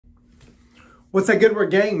What's that good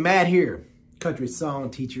word, gang? Matt here, country song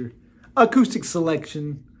teacher, acoustic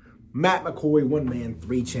selection, Matt McCoy, one man,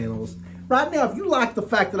 3 channels. Right now, if you like the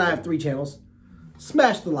fact that I have 3 channels,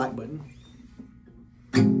 smash the like button.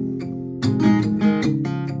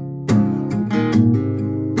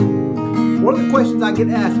 One of the questions I get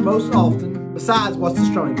asked most often, besides what's the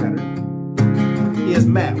strumming pattern, is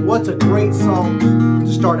Matt, what's a great song to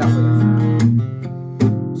start out with?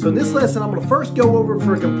 So in this lesson, I'm going to first go over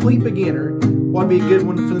for a complete beginner what would be a good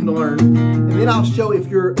one for them to learn. And then I'll show if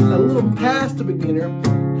you're a little past a beginner,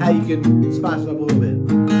 how you can spice it up a little bit.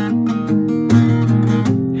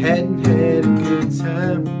 Hadn't had a good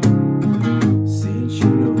time since you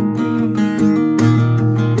know me.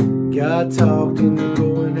 Got talking and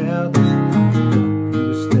going out, you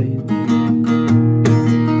were staying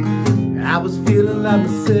there. I was feeling like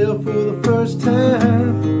myself for the first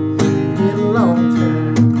time in a long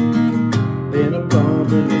time. Then a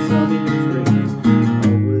bump and some of your friends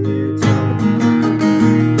over there talking.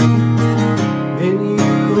 Then you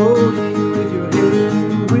rolled in with your head in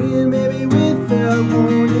the wind, maybe without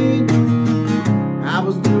warning. I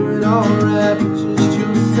was doing alright, but just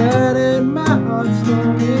your side and my heart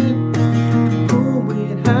storming.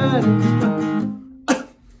 Going hiding.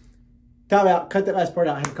 Time out. Cut that last part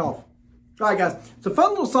out. I had a cough. Alright guys, it's a fun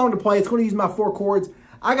little song to play. It's going to use my 4 chords.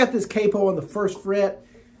 I got this capo on the 1st fret.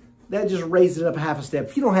 That just raises it up a half a step.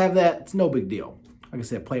 If you don't have that, it's no big deal. Like I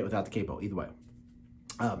said, play it without the capo, either way.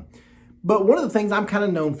 But one of the things I'm kind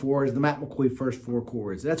of known for is the Matt McCoy first 4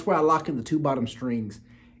 chords. That's where I lock in the 2 bottom strings.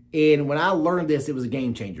 And when I learned this, it was a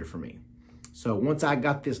game changer for me. So once I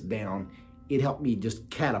got this down, it helped me just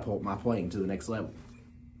catapult my playing to the next level.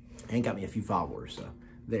 And got me a few followers. So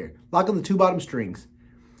there. Lock in the 2 bottom strings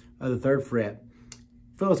of the 3rd fret.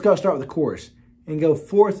 So let's go start with the chorus and go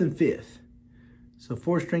 4th and 5th. So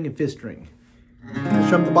 4th string and 5th string. Let's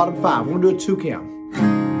strum the bottom 5. We're gonna do a 2 count.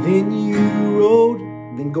 Then you rolled,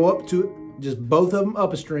 then go up to just both of them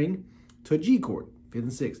up a string to a G chord, 5th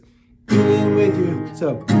and 6th. In with your,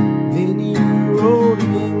 so then you rolled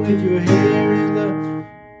in with your hair in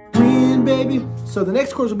the wind, baby. So the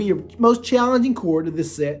next chord will be your most challenging chord of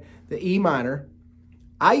this set, the E minor.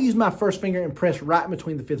 I use my 1st finger and press right in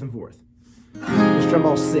between the 5th and 4th. Just strum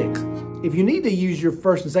all 6. If you need to use your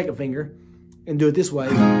 1st and 2nd finger, and do it this way,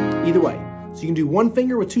 either way. So you can do 1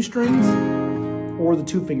 finger with 2 strings, or the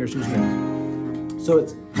 2 fingers, 2 strings. So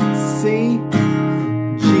it's C,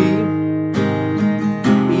 G,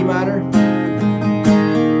 E minor.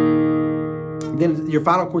 Then your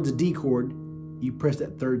final chord's a D chord. You press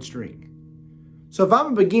that 3rd string. So if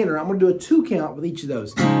I'm a beginner, I'm gonna do a 2 count with each of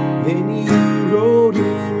those. Then you rolled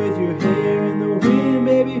in with your hair in the wind,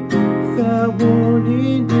 baby, without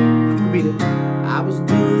warning. Repeat it. I was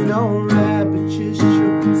doing alright, but just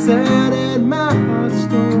your side and my heart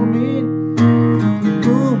storming.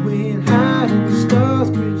 Going high and the stars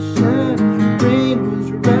were shining. Rain was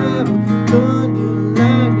arriving, thunder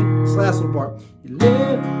lightning. This last little part. You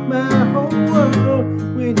left my whole world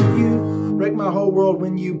when you break my whole world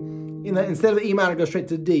when you, instead of the E minor, go straight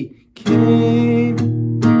to the D. Came,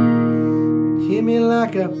 hit me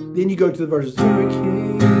like a, then you go to the verses.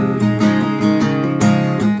 Hurricane.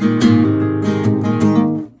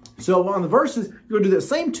 So on the verses, you're going to do that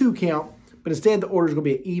same 2 count, but instead the order is going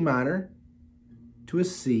to be an E minor, to a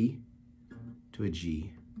C, to a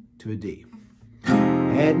G, to a D.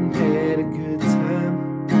 Hadn't had a good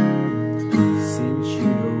time since you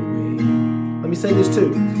know me. Let me say this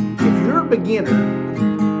too. If you're a beginner,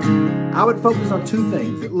 I would focus on 2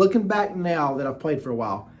 things. Looking back now that I've played for a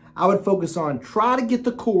while, I would focus on try to get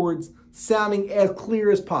the chords sounding as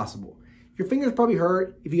clear as possible. Your fingers probably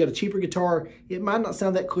hurt. If you got a cheaper guitar, it might not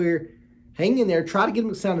sound that clear. Hang in there. Try to get them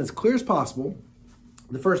to sound as clear as possible.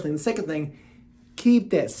 The first thing. The second thing, keep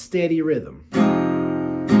that steady rhythm.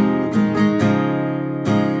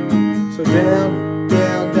 So down,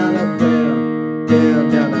 down, down, up, down, down,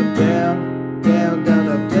 down, up, down, down, down,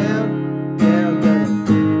 up, down, down, down, up,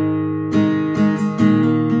 down.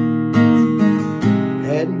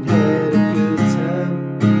 Hadn't had a good time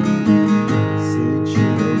since you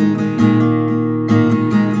know me.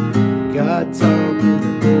 Got talking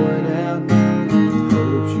and going out,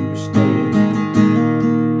 hope you were staying.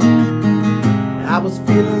 I was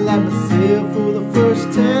feeling like myself for the first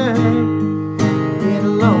time in a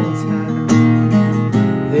long time.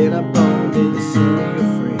 Then I bumped into some of your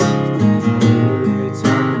friends over there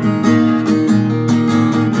talking.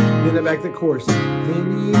 Then back to the chorus. Then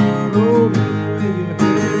you rolled in with your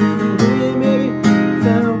hair in the wind, baby,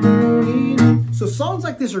 without warning. So songs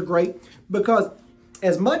like this are great because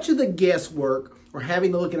as much of the guesswork or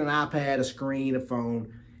having to look at an iPad, a screen, a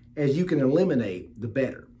phone, as you can eliminate, the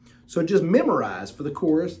better. So just memorize for the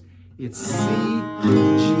chorus. It's C, G, E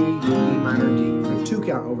minor, D. For 2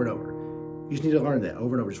 count over and over. You just need to learn that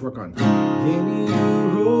over and over. Just work on. Then you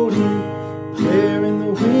rode in there in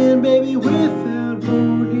the wind, baby, without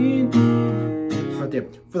warning. Right there.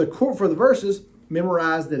 For the verses,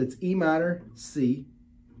 memorize that it's E minor, C,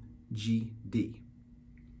 G, D.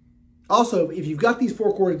 Also, if you've got these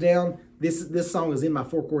 4 chords down, this song is in my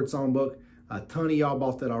 4-chord songbook. A ton of y'all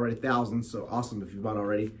bought that already, thousands. So awesome if you bought it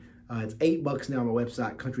already. It's $8 now on my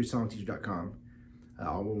website, CountrySongTeacher.com.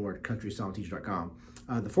 All one word, CountrySongTeacher.com.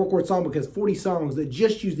 The 4-chord songbook has 40 songs that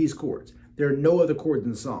just use these chords. There are no other chords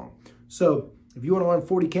in the song. So if you want to learn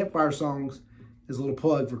 40 campfire songs, as a little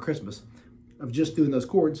plug for Christmas of just doing those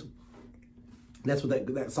chords, that's what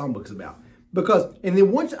that songbook is about. And then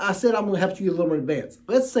once I said I'm going to have to use a little more advanced.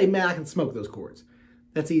 Let's say, man, I can smoke those chords.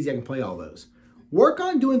 That's easy. I can play all those. Work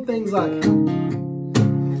on doing things like,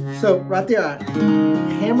 so right there, I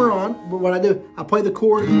hammer on. But what I do, I play the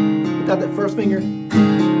chord without that first finger.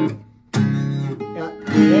 And I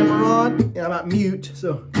hammer on, and I'm at mute.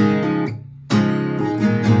 So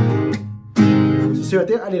see right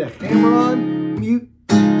there, I need a hammer on, mute,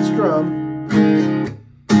 strum.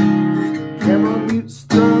 Hammer on, mute,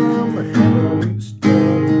 strum. Or hammer on, mute,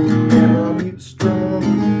 strum. Hammer on, mute, strum.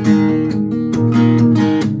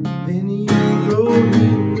 Then you roll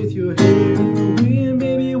in with your head in the wind,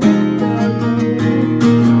 baby, without warning.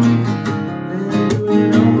 Then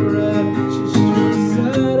doing alright, but you're still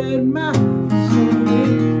inside at my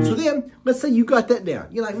soul. So then, let's say you got that down.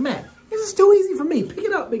 You're like, man, this is too easy for me. Pick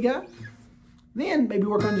it up, big guy. Then maybe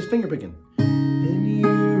work on just finger picking. Then you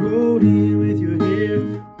rolled in with your hair,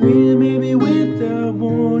 wind, baby, without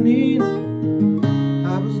warning.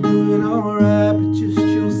 I was doing alright, but just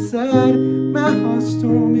your side, my heart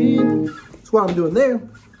storming. That's what I'm doing there.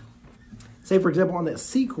 Say, for example, on that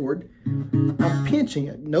C chord, I'm pinching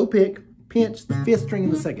it, no pick, pinch the 5th string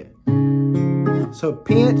in the 2nd. So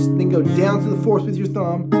pinch, then go down to the 4th with your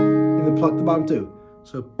thumb, and then pluck the bottom 2.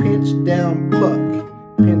 So pinch, down, pluck.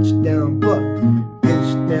 Pinch, down, pluck.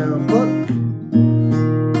 Pinch, down, pluck.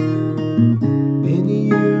 Then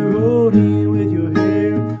you rolled in with your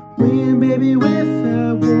hair, wind, baby,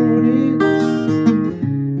 without warning.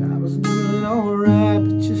 I was doing alright,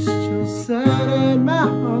 but just your side and my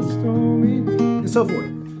heart storming. And so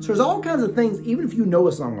forth. So there's all kinds of things, even if you know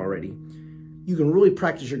a song already, you can really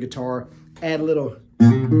practice your guitar, add a little.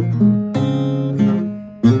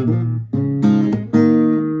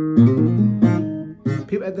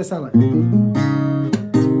 That sound like,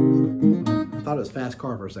 I thought it was Fast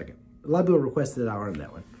Car for a second. A lot of people requested that I learn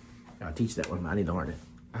that one. I'll teach that one. I need to learn it.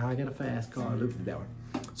 I got a fast car. Luke did that one.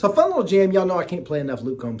 So a fun little jam. Y'all know I can't play enough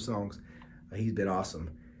Luke Combs songs. He's been awesome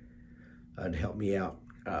to help me out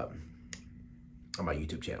on my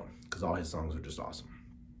YouTube channel because all his songs are just awesome.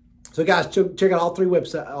 So guys, check out all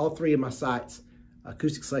 3 of my sites.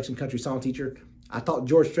 Acoustic Selection, Country Song Teacher. I taught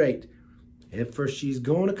George Strait. At first she's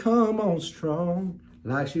gonna come on strong,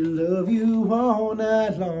 like she'll love you all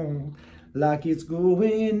night long, like it's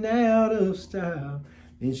going out of style,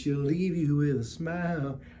 then she'll leave you with a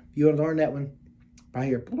smile. If you want to learn that one, right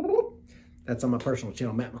here, that's on my personal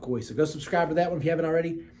channel, Matt McCoy. So go subscribe to that one if you haven't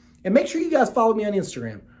already. And make sure you guys follow me on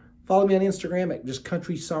Instagram. Follow me on Instagram at just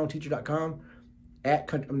CountrySongTeacher.com,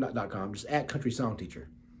 just at CountrySongTeacher.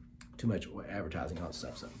 Too much advertising, all that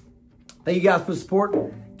stuff. So thank you guys for the support,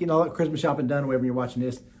 getting all that Christmas shopping done, wherever you're watching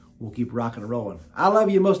this. We'll keep rocking and rolling. I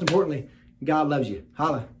love you, most importantly. God loves you.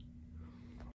 Holla.